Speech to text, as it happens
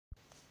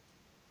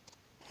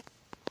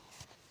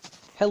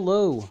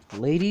Hello,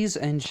 ladies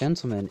and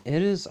gentlemen,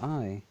 it is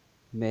I,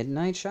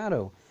 Midnight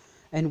Shadow,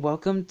 and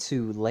welcome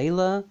to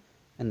Layla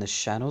and the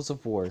Shadows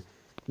of War.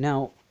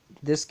 Now,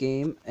 this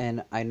game,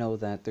 and I know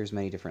that there's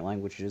many different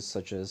languages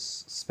such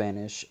as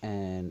Spanish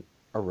and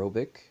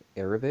Arabic.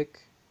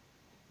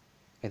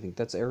 I think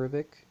that's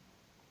Arabic.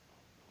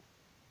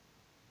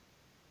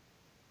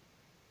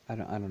 I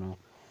don't know.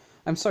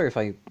 I'm sorry if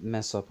I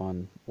mess up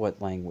on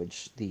what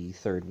language the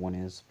third one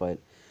is, but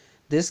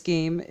this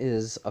game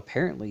is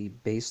apparently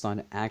based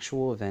on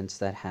actual events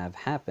that have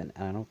happened,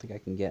 and I don't think I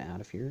can get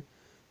out of here,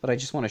 but I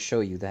just want to show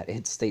you that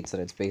it states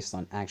that it's based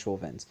on actual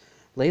events.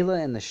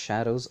 Layla and the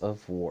Shadows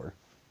of War.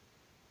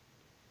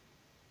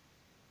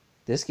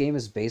 This game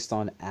is based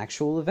on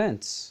actual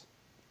events.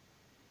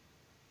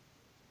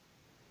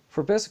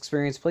 For best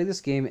experience, play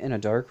this game in a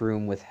dark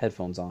room with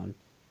headphones on.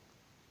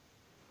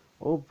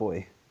 Oh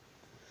boy.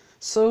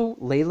 So,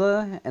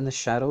 Layla and the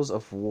Shadows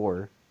of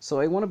War. So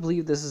I want to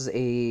believe this is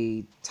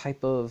a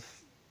type of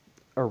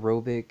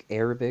really?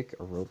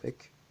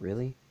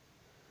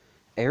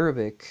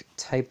 Arabic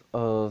type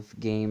of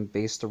game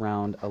based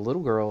around a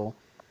little girl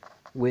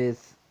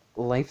with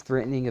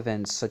life-threatening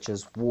events such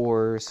as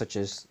war, such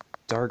as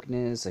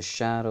darkness, as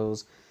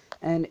shadows,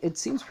 and it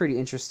seems pretty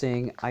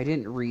interesting. I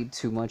didn't read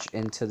too much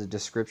into the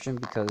description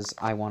because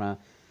I want to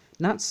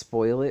not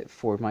spoil it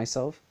for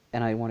myself,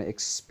 and I want to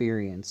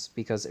experience,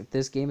 because if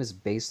this game is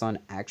based on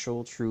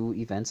actual true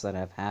events that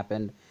have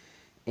happened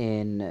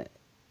in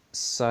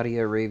Saudi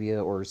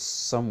Arabia or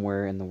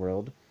somewhere in the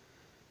world,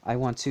 I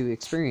want to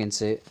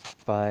experience it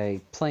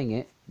by playing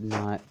it,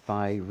 not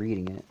by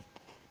reading it.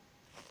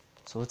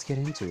 So let's get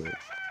into it.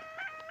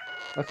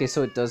 Okay,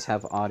 so it does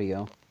have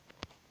audio.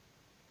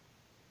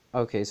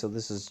 Okay, so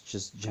this is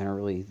just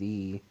generally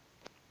the...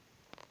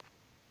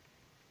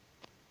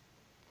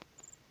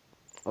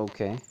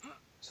 Okay.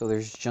 So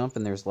there's jump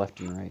and there's left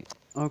and right.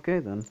 Okay,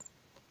 then.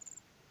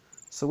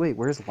 So wait,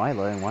 where's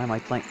Liyla and why am I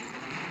playing...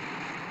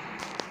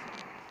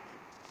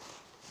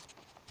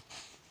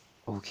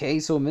 Okay,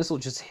 so a missile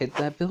just hit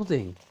that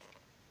building.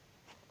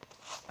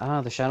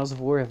 Ah, the Shadows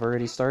of War have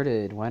already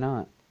started. Why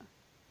not?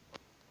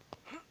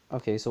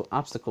 Okay, so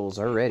obstacles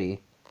are ready.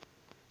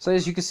 So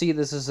as you can see,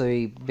 this is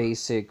a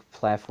basic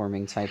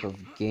platforming type of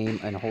game,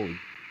 and holy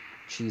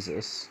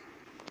Jesus.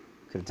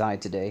 Could have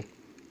died today.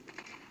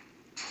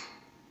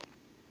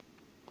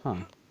 Huh.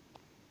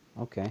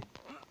 Okay.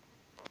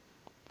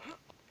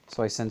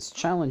 So I sense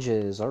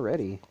challenges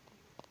already.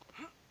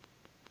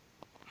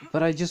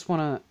 But I just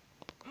wanna...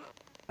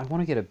 I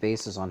want to get a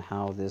basis on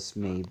how this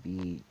may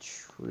be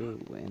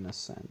true, in a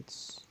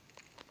sense.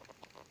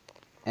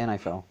 And I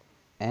fell.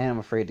 And I'm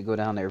afraid to go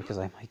down there because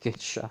I might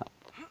get shot.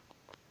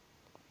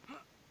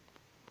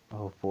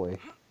 Oh boy.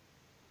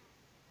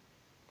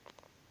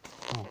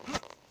 Oh.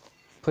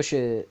 Push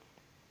it.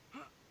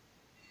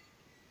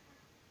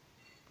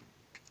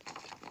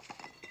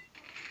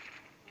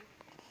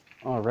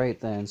 Alright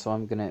then, so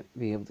I'm gonna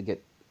be able to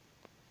get...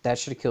 That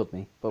should have killed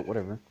me, but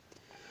whatever.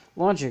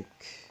 Logic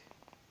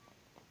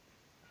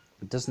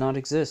does not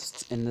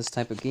exist in this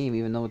type of game,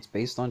 even though it's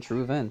based on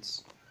true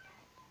events.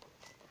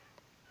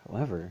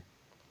 However,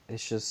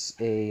 it's just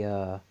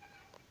a,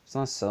 it's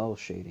not cell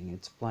shading,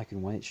 it's black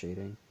and white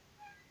shading.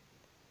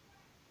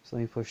 So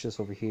let me push this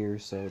over here.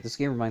 So this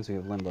game reminds me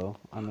of Limbo.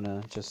 I'm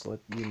gonna just let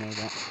you know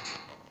that.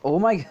 Oh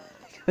my god,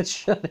 I got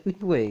shot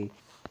anyway.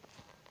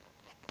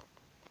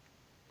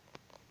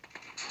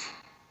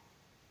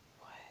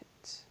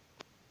 What?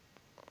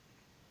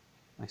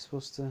 Am I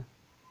supposed to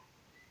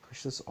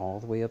push this all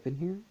the way up in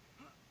here?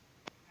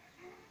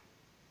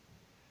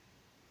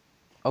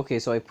 Okay,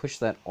 so I pushed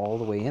that all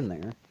the way in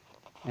there.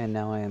 And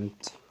now I am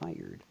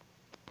tired.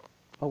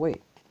 Oh,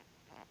 wait.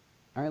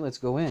 Alright, let's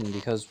go in,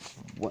 because...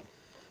 what?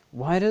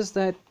 Why does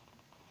that...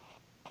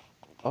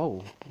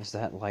 Oh, is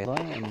that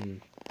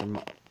Liyla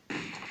and...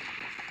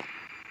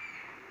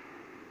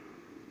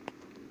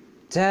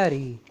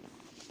 Daddy!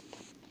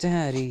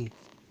 Daddy!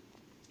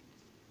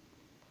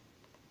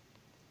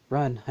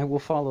 Run, I will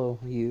follow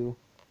you.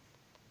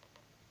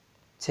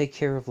 Take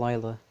care of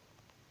Liyla.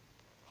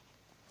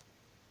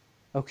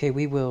 Okay,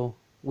 we will.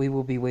 We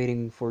will be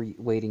waiting for you.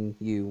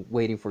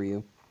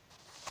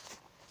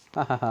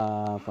 Ha ha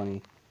ha,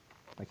 funny.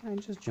 Why can't I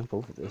just jump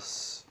over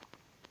this?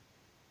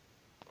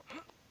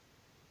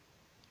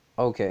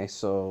 Okay,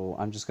 so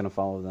I'm just gonna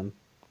follow them.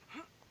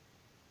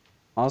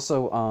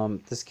 Also,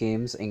 this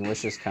game's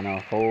English is kind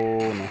of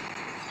no.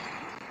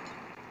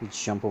 We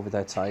jump over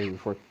that tire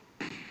before...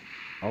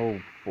 Oh,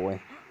 boy.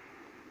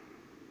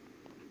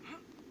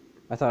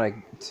 I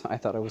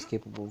thought I was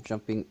capable of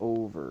jumping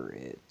over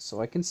it. So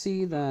I can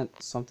see that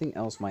something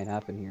else might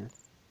happen here.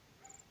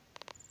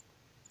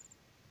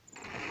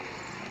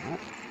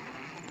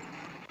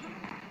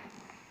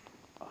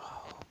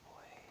 Oh,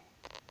 boy.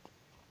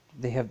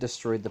 They have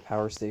destroyed the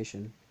power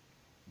station.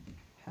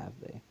 Have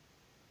they?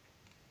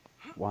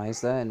 Why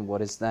is that, and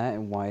what is that,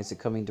 and why is it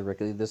coming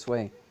directly this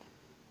way?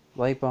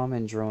 Light bomb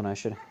and drone, I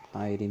should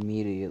hide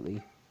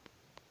immediately.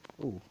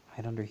 Ooh,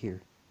 hide under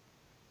here.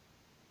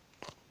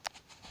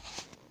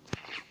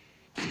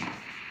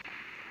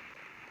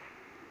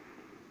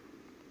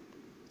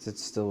 Is it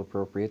still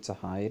appropriate to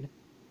hide?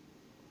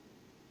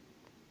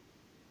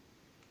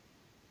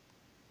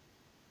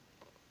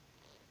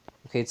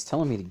 Okay, it's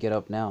telling me to get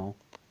up now.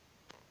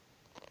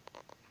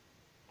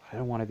 I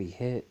don't want to be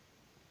hit.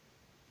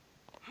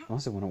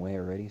 Unless it went away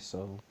already,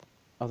 so...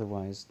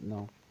 Otherwise,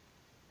 no.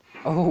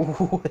 Oh,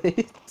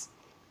 what?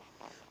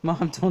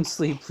 Mom, don't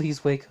sleep.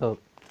 Please wake up.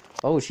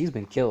 Oh, she's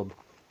been killed.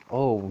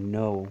 Oh,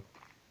 no.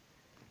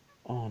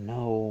 Oh,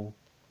 no.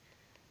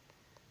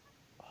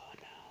 Oh,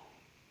 no.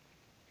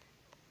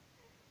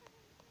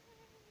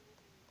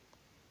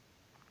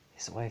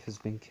 His wife has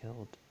been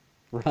killed.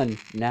 Run,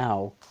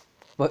 now.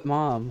 But,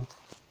 Mom...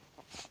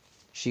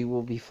 She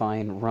will be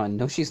fine. Run.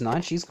 No, she's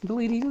not. She's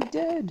completely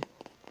dead.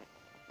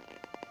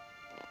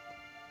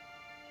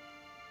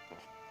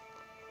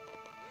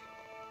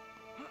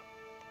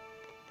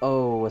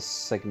 Oh, a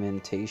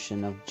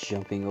segmentation of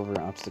jumping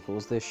over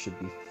obstacles. This should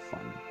be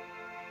fun.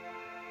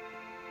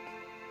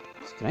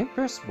 So can I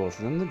press both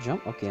of them to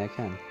jump? Okay, I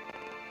can.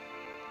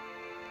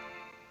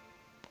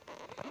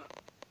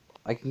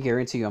 I can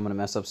guarantee you I'm going to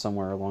mess up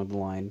somewhere along the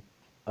line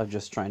of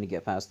just trying to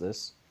get past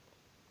this.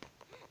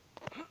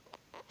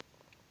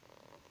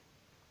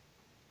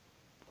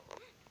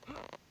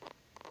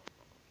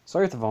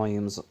 Sorry if the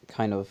volume's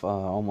kind of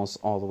almost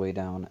all the way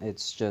down.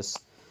 It's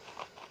just...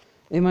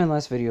 In my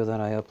last video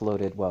that I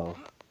uploaded, well,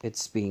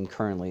 it's being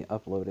currently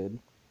uploaded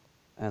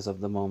as of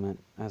the moment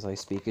as I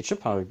speak. It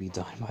should probably be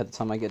done by the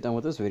time I get done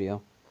with this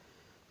video.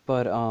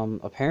 But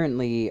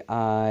apparently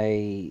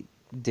I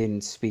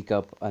didn't speak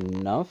up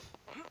enough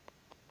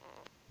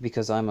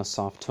because I'm a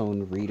soft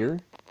tone reader.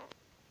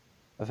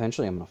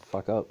 Eventually I'm gonna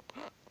fuck up.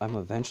 I'm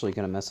eventually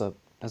gonna mess up.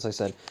 As I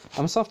said,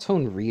 I'm a soft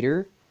tone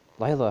reader.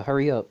 Liyla,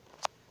 hurry up.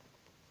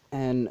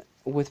 And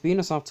with being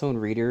a soft tone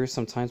reader,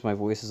 sometimes my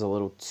voice is a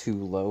little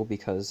too low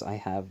because I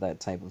have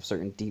that type of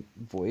certain deep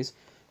voice.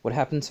 What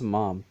happened to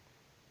Mom?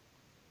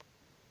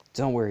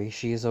 Don't worry,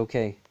 she is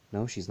okay.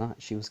 No, she's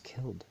not. She was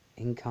killed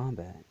in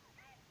combat.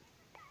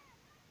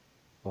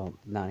 Well,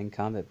 not in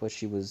combat, but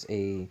she was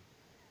a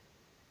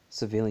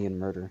civilian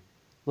murder.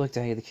 Look,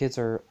 Daddy, the kids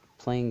are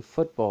playing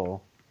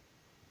football.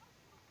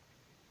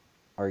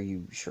 Are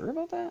you sure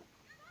about that?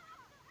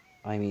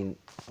 I mean,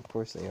 of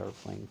course they are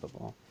playing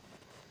football.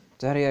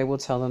 Daddy, I will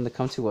tell them to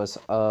come to us.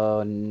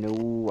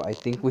 No, I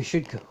think we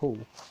should go.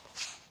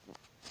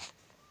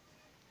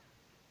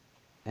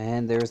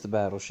 And there's the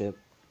battleship.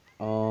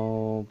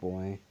 Oh,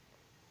 boy.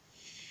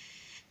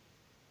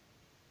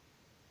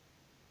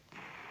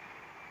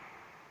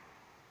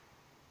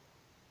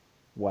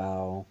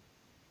 Wow.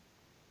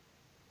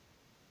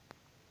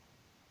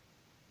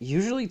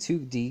 Usually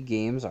 2D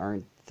games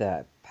aren't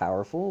that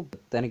powerful, but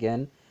then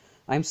again,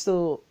 I'm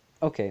still...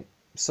 Okay,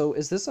 so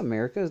is this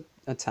America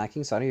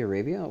attacking Saudi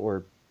Arabia,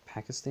 or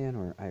Pakistan,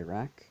 or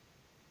Iraq?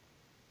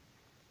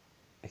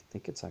 I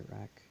think it's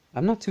Iraq.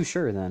 I'm not too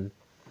sure, then.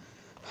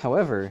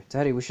 However,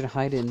 Daddy, we should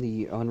hide in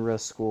the UNRWA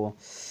school.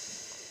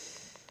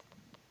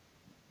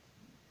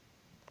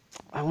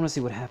 I want to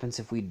see what happens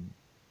if we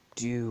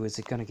do. Is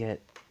it gonna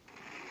get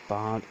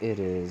bombed? It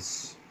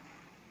is.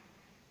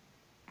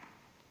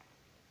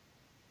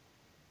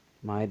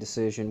 My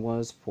decision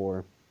was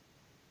poor.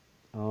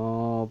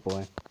 Oh,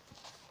 boy.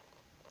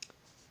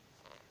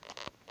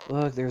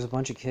 Look, there's a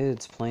bunch of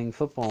kids playing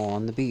football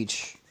on the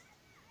beach.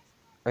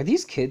 Are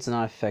these kids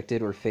not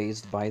affected or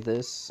fazed by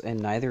this? And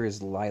neither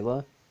is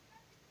Liyla?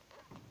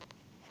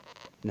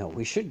 No,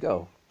 we should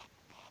go.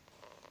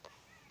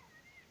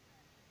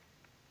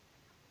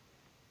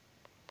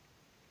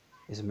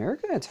 Is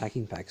America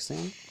attacking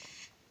Pakistan?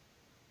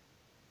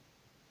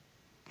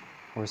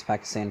 Or is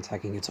Pakistan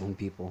attacking its own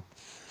people?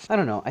 I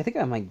don't know. I think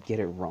I might get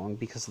it wrong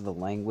because of the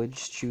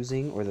language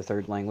choosing, or the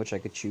third language I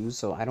could choose.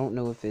 So I don't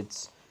know if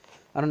it's...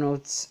 I don't know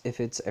if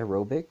it's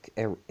Arabic,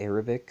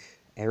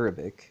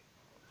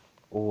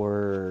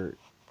 or...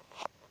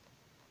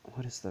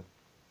 What is the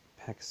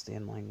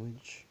Pakistan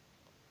language?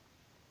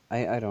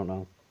 I don't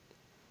know.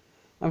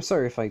 I'm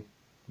sorry if I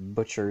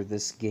butcher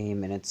this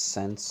game in its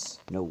sense.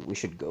 No, we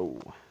should go.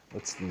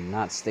 Let's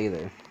not stay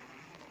there.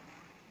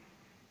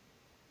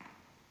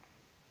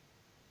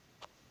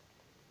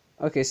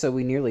 Okay, so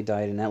we nearly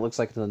died, and that looks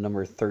like the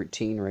number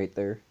 13 right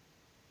there.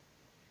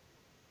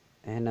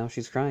 And now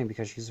she's crying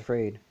because she's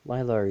afraid.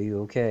 Liyla, are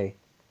you okay?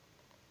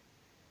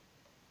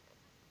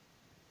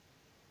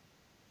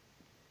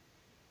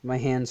 My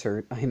hands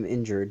hurt. I'm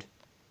injured.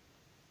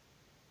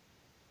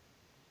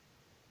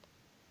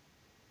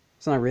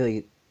 It's not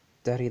really...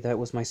 Daddy, that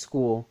was my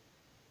school.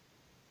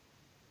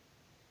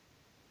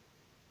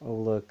 Oh,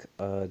 look,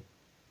 an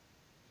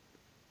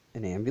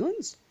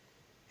ambulance?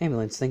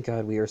 Ambulance, thank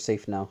God we are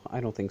safe now. I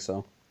don't think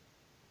so.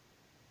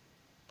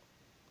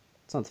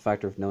 It's not the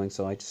factor of knowing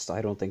so, I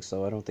don't think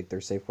so. I don't think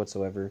they're safe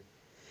whatsoever.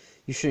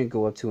 You shouldn't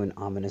go up to an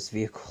ominous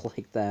vehicle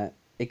like that.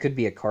 It could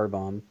be a car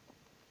bomb.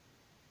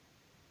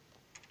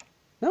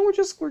 No,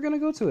 we're gonna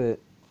go to it.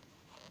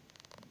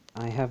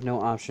 I have no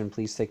option.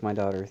 Please take my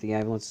daughter. The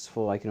ambulance is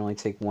full. I can only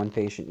take one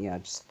patient. Yeah,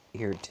 just...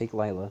 Here, take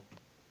Liyla.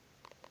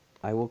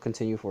 I will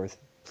continue forth.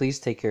 Please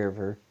take care of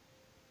her.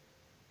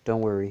 Don't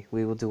worry.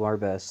 We will do our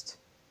best.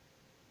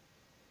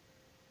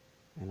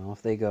 And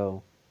off they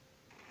go.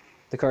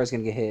 The car's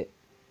gonna get hit.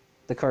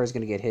 The car's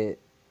gonna get hit.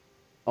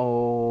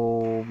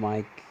 Oh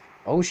my...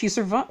 Oh, she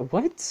survived.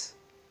 What?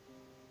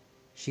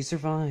 She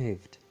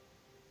survived.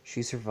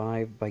 She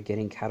survived by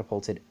getting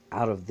catapulted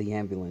out of the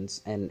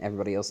ambulance, and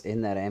everybody else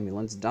in that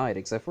ambulance died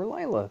except for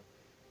Liyla.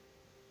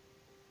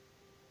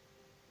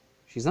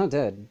 She's not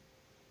dead.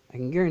 I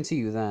can guarantee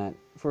you that.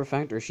 For a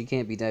factor, she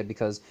can't be dead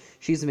because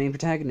she's the main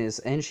protagonist,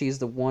 and she's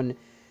the one...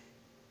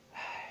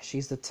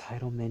 She's the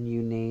title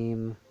menu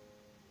name.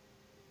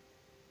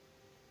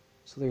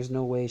 So there's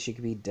no way she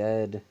could be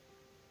dead.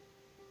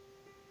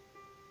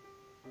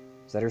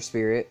 Is that her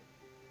spirit?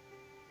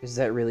 Is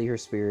that really her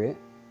spirit?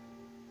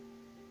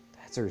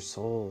 That's her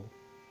soul.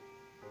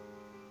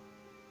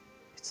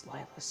 It's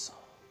Liyla's soul.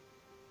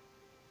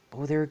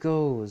 Oh, there it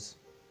goes.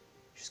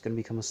 She's gonna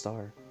become a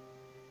star.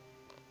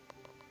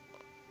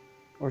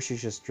 Or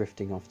she's just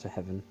drifting off to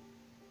heaven.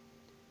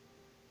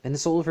 And the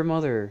soul of her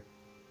mother.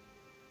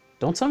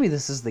 Don't tell me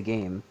this is the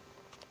game.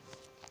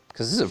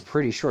 Because this is a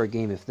pretty short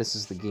game if this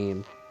is the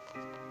game.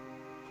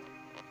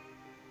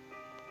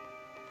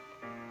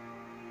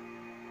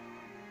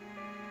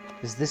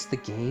 Is this the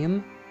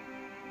game?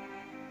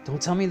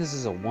 Don't tell me this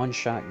is a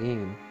one-shot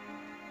game.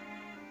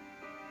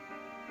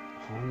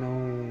 Oh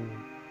no.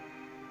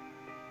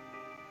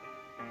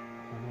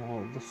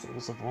 Oh, the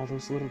souls of all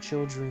those little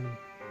children.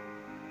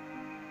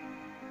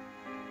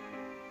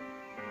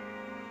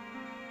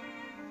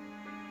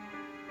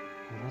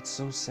 Oh, that's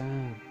so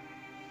sad.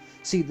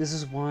 See, this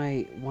is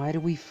why do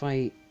we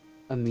fight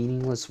a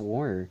meaningless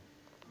war?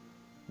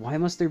 Why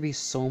must there be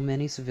so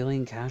many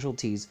civilian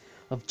casualties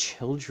of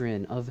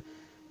children, of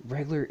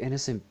regular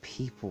innocent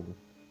people?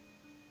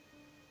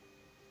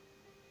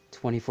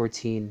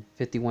 2014,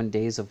 51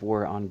 days of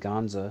war on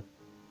Gaza.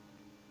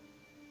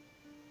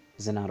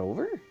 Is it not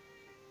over?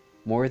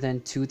 More than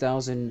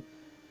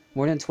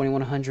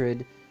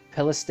 2,100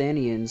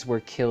 Palestinians were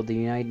killed. The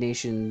United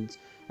Nations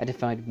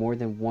identified more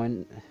than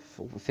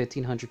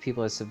 1,500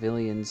 people as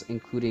civilians,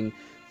 including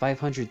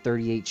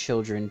 538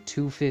 children,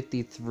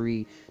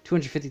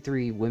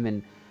 253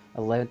 women,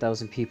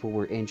 11,000 people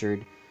were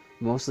injured,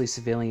 mostly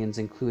civilians,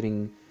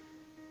 including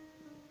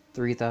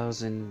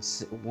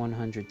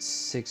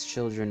 3,106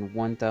 children,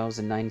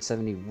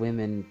 1,970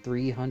 women,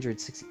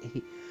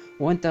 368.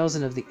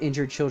 1,000 of the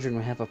injured children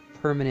will have a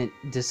permanent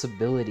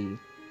disability.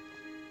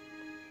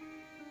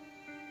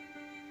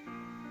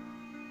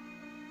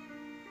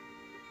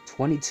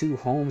 "22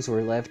 homes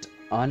were left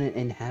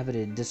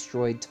uninhabited,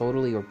 destroyed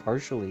totally or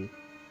partially.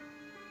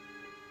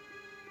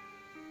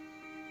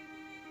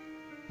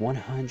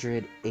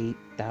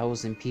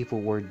 108,000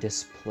 people were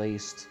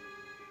displaced.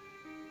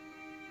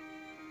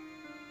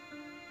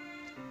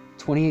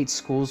 28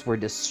 schools were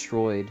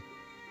destroyed.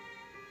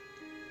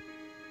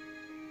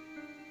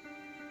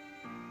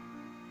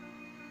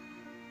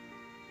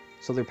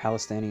 So they're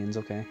Palestinians,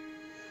 okay.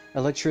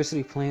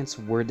 Electricity plants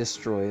were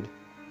destroyed.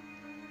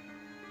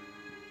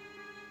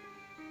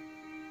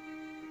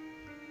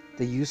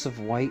 The use of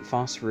white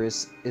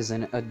phosphorus is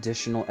an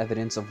additional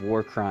evidence of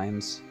war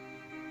crimes.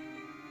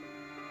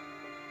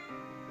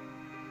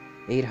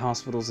 8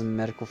 hospitals and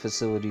medical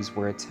facilities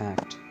were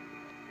attacked.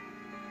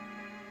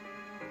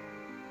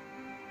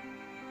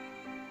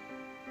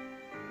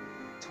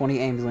 20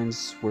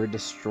 ambulances were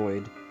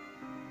destroyed.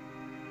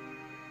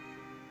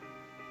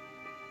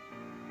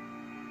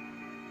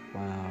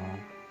 Wow.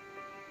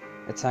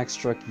 Attack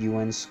struck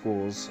UN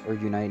schools, or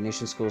United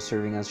Nations schools,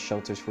 serving as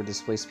shelters for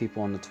displaced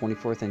people on the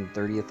 24th and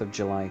 30th of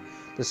July.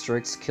 The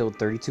strikes killed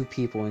 32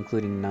 people,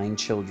 including 9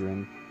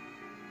 children.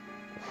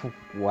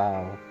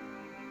 Wow.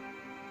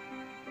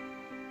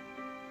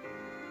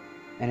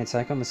 An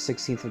attack on the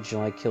 16th of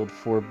July killed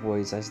 4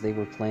 boys as they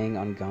were playing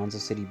on Gaza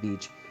City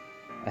Beach.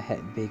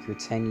 Ahet Baker,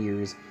 10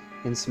 years.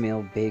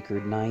 Ismail Baker,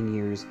 9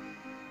 years.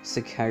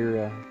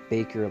 Sakira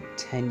Baker,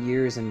 10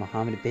 years. And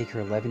Mohammed Baker,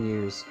 11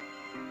 years.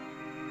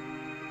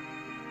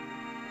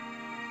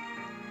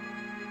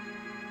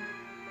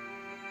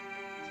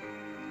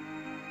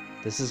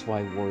 This is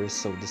why war is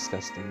so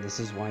disgusting. This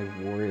is why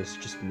war is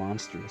just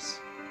monstrous.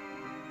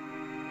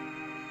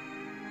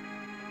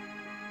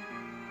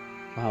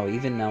 Wow,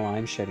 even now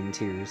I'm shedding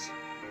tears.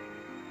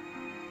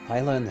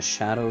 Liyla in the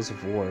shadows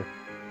of war.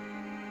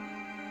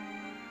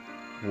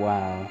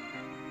 Wow.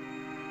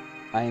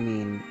 I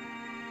mean...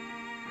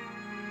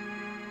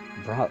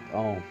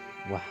 oh,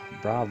 wow,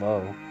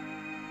 bravo.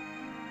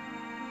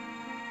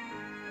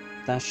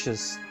 That's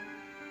just...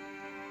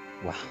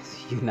 Wow,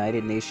 the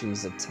United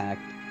Nations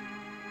attacked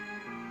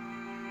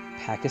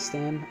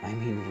Pakistan? I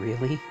mean,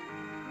 really?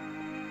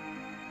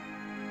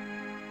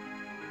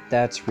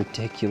 That's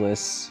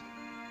ridiculous.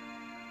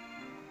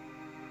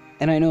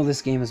 And I know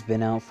this game has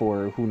been out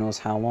for who knows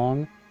how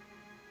long.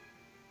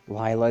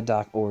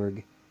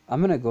 Liyla.org.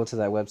 I'm gonna go to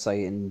that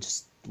website and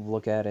just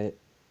look at it.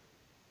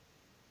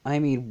 I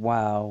mean,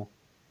 wow.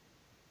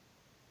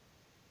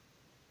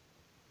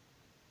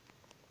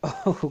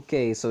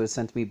 Okay, so it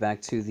sent me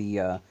back to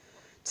the,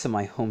 to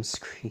my home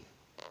screen.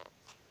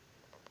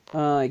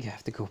 I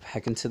have to go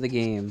back into the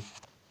game.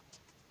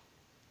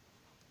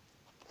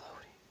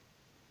 Loading.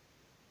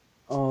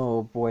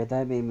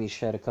 that made me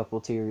shed a couple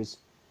tears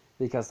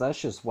because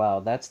that's just wow,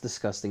 that's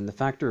disgusting. The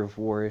factor of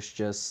war is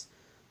just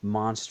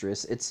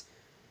monstrous. It's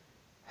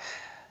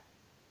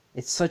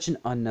such an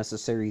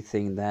unnecessary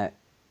thing that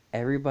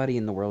everybody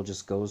in the world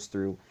just goes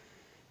through.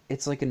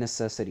 It's like a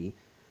necessity.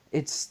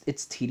 It's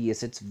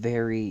tedious. It's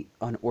very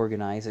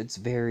unorganized. It's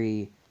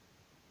very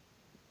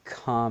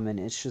common.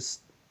 It's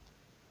just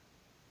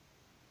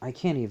I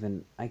can't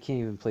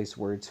even place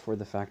words for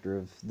the factor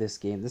of this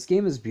game. This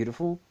game is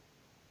beautiful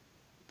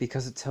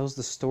because it tells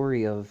the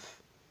story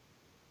of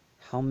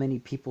how many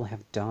people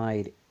have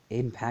died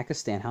in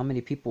Pakistan, how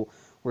many people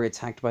were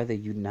attacked by the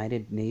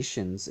United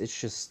Nations. It's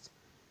just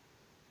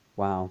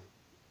wow.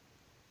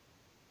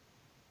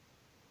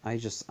 I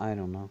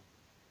don't know.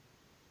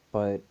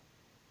 But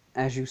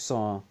as you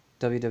saw,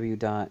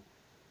 www.lila.com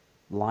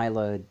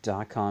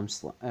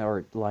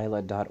or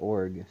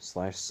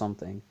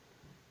lila.org/something.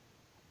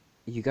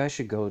 You guys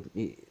should go,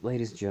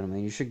 ladies and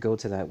gentlemen, you should go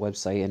to that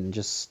website and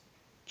just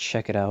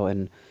check it out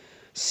and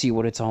see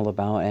what it's all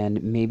about.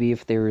 And maybe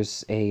if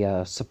there's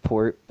a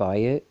support by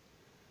it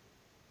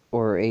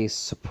or a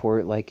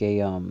support like a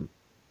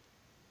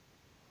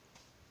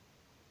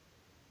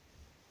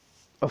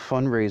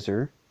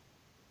fundraiser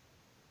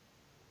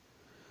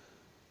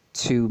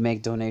to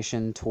make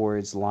donation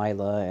towards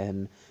Lila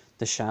and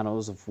the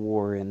Shadows of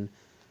War and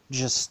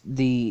just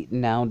the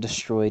now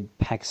destroyed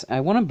Pex.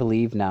 I want to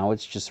believe now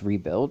it's just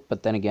rebuilt,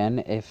 but then again,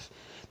 if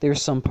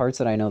there's some parts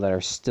that I know that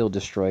are still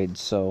destroyed,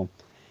 so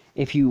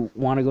if you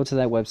want to go to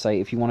that website,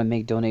 if you want to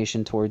make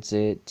donation towards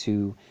it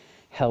to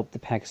help the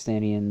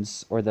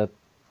Pakistanians or the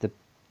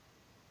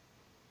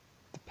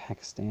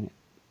Pakistan,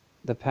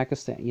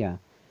 yeah,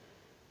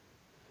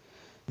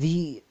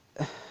 the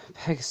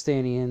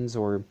Pakistanians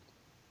or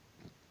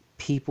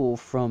people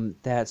from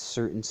that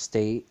certain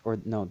state or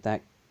no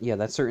that yeah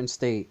that certain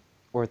state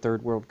or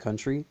third world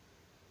country,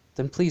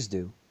 then please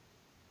do,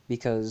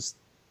 because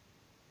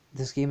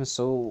this game is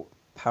so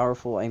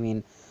powerful. I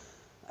mean,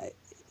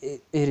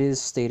 it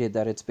is stated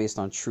that it's based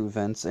on true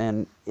events,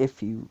 and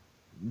if you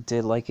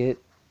did like it,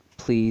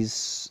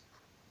 please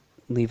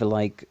leave a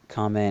like,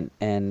 comment,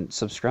 and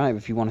subscribe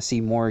if you want to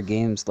see more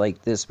games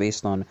like this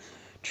based on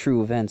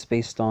true events,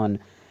 based on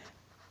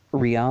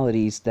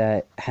realities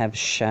that have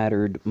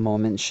shattered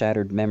moments,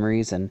 shattered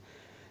memories, and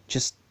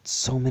just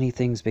so many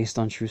things based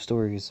on true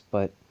stories.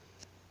 But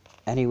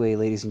anyway,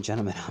 ladies and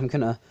gentlemen, I'm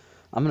gonna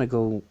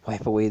go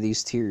wipe away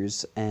these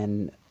tears,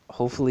 and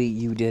hopefully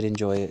you did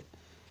enjoy it.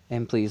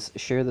 And please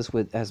share this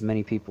with as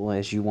many people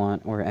as you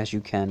want or as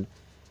you can.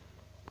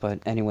 But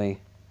anyway,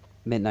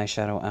 Midnight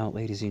Shadow out,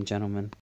 ladies and gentlemen.